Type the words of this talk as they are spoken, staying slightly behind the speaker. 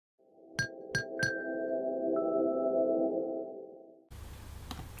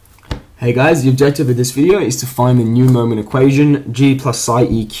Hey guys, the objective of this video is to find the new moment equation G plus psi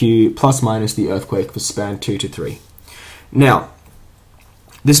EQ plus minus the earthquake for span 2 to 3. Now,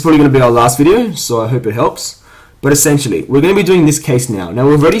 this is probably going to be our last video, so I hope it helps. But essentially, we're going to be doing this case now. Now,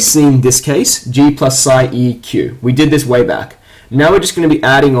 we've already seen this case, G plus psi EQ. We did this way back. Now we're just going to be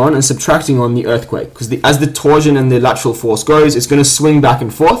adding on and subtracting on the earthquake, because as the torsion and the lateral force goes, it's going to swing back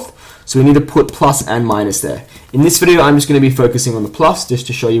and forth. So we need to put plus and minus there. In this video, I'm just going to be focusing on the plus just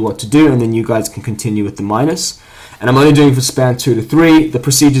to show you what to do, and then you guys can continue with the minus. And I'm only doing for span 2 to 3. The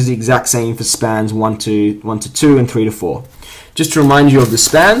procedure is the exact same for spans 1 to 2 and 3 to 4. Just to remind you of the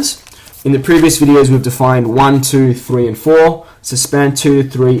spans, in the previous videos we've defined 1, 2, 3, and 4. So span 2 to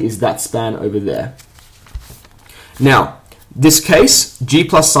 3 is that span over there. Now, this case, G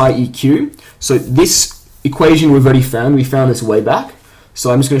plus psi EQ, so this equation we've already found. We found this way back. So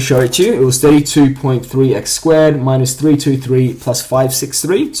I'm just going to show it to you. It was 32.3x squared minus 323 plus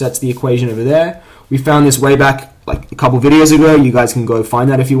 563. So that's the equation over there. We found this way back like a couple videos ago. You guys can go find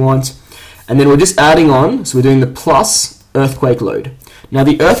that if you want. And then we're just adding on. So we're doing the plus earthquake load. Now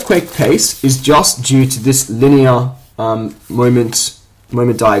the earthquake case is just due to this linear moment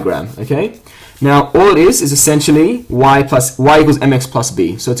diagram. Okay. Now all it is essentially y equals mx plus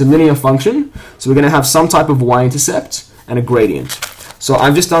b. So it's a linear function. So we're going to have some type of y-intercept and a gradient. So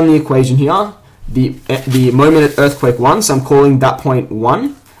I've just done the equation here, the moment at earthquake 1, so I'm calling that point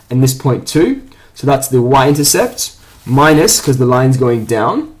 1 and this point 2. So that's the y-intercept minus, because the line's going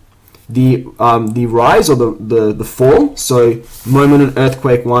down, the rise or the fall, so moment at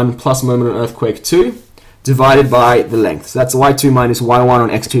earthquake 1 plus moment at earthquake 2 divided by the length. So that's y2 minus y1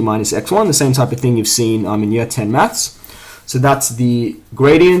 on x2 minus x1, the same type of thing you've seen in year 10 maths. So that's the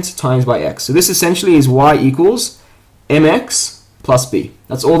gradient times by x. So this essentially is y equals mx plus b.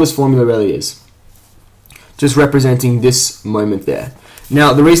 That's all this formula really is. Just representing this moment there.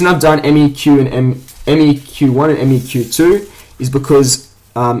 Now, the reason I've done MEQ and MEQ1 and MEQ2 is because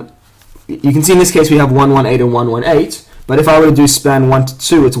you can see in this case we have 118 and 118, but if I were to do span 1 to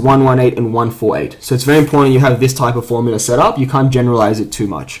 2, it's 118 and 148. So it's very important you have this type of formula set up. You can't generalize it too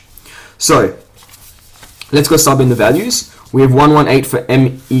much. So let's go sub in the values. We have 118 for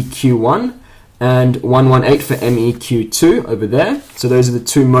MEQ1 and 118 for MEQ2 over there. So those are the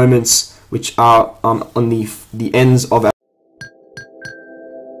two moments which are on the ends of our